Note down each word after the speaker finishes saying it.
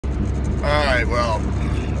Alright,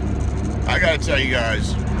 well, I gotta tell you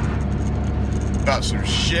guys about some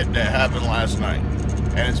shit that happened last night.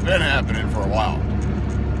 And it's been happening for a while.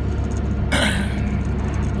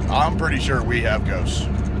 I'm pretty sure we have ghosts.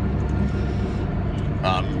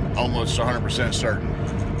 I'm almost 100% certain.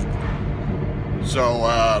 So,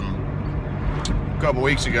 a couple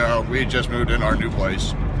weeks ago, we had just moved in our new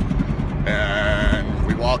place. And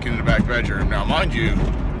we walk into the back bedroom. Now, mind you,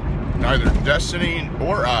 neither Destiny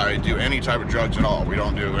or I do any type of drugs at all. We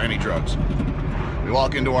don't do any drugs. We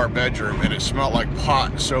walk into our bedroom and it smelled like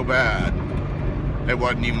pot so bad, it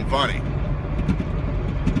wasn't even funny.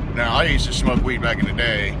 Now, I used to smoke weed back in the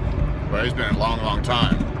day, but it's been a long, long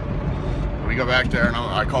time. We go back there and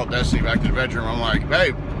I call Destiny back to the bedroom. I'm like,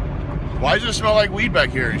 babe, why does it smell like weed back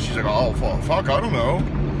here? And she's like, oh, fuck, I don't know.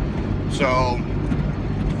 So,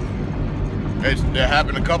 it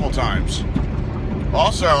happened a couple times.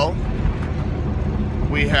 Also,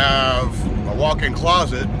 we have a walk-in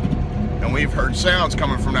closet, and we've heard sounds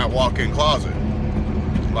coming from that walk-in closet.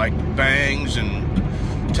 Like bangs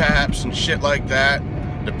and taps and shit like that.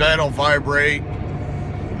 The bed will vibrate.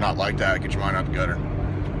 Not like that, get your mind out the gutter.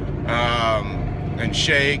 And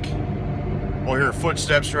shake. We'll hear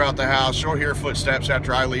footsteps throughout the house. She'll hear footsteps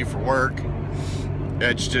after I leave for work.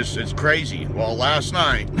 It's crazy. Well, last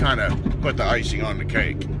night kind of put the icing on the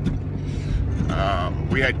cake.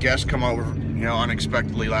 We had guests come over,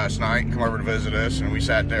 unexpectedly last night, come over to visit us, and we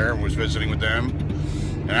sat there and was visiting with them.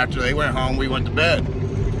 And after they went home, we went to bed.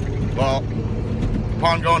 Well,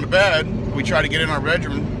 upon going to bed, we tried to get in our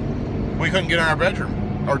bedroom. We couldn't get in our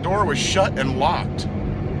bedroom. Our door was shut and locked.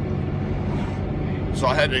 So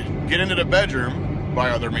I had to get into the bedroom by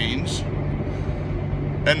other means.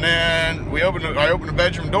 And then I opened the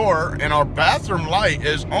bedroom door, and our bathroom light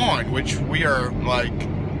is on, which we are like,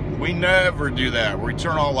 we never do that. We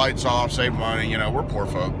turn all lights off, save money, we're poor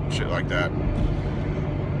folk, shit like that.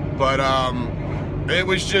 But it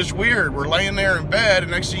was just weird. We're laying there in bed,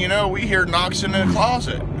 and next thing you know, we hear knocks in the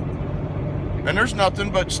closet. And there's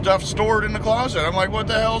nothing but stuff stored in the closet. I'm like, what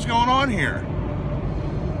the hell's going on here?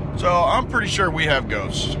 So I'm pretty sure we have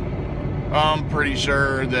ghosts. I'm pretty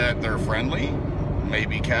sure that they're friendly.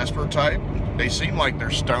 Maybe Casper type. They seem like they're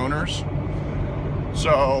stoners.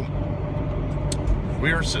 So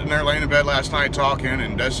we were sitting there laying in bed last night talking,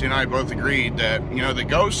 and Destiny and I both agreed that, the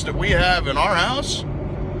ghosts that we have in our house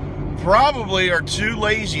probably are too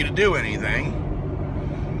lazy to do anything.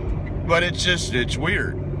 But it's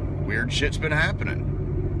weird. Weird shit's been happening.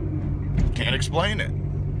 Can't explain it.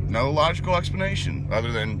 No logical explanation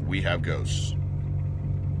other than we have ghosts.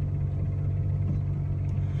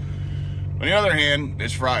 On the other hand,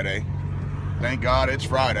 it's Friday. Thank God it's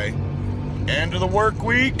Friday. End of the work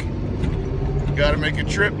week. Got to make a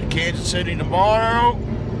trip to Kansas City tomorrow.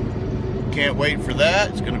 Can't wait for that.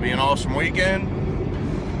 It's going to be an awesome weekend.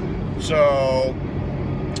 So,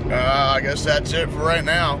 I guess that's it for right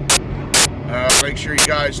now. Make sure you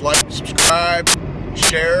guys like, subscribe,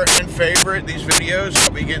 share, and favorite these videos.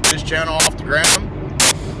 Help me get this channel off the ground.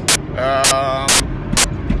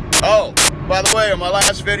 Oh, by the way, on my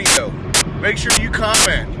last video, make sure you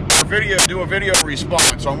comment or do a video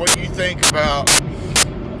response on what you think about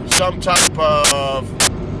some type of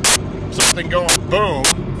something going boom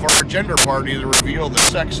for our gender party to reveal the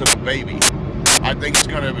sex of a baby. I think it's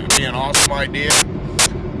going to be an awesome idea.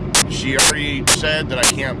 She already said that I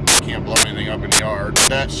can't blow anything up in the yard.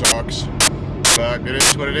 That sucks. But it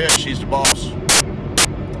is what it is. She's the boss.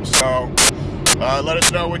 So, let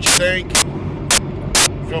us know what you think.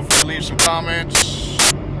 Feel free to leave some comments.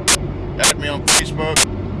 Add me on Facebook.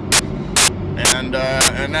 And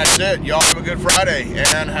that's it. Y'all have a good Friday.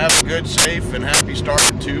 And have a good, safe, and happy start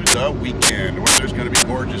to the weekend. The weather's going to be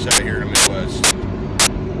gorgeous out here in the Midwest.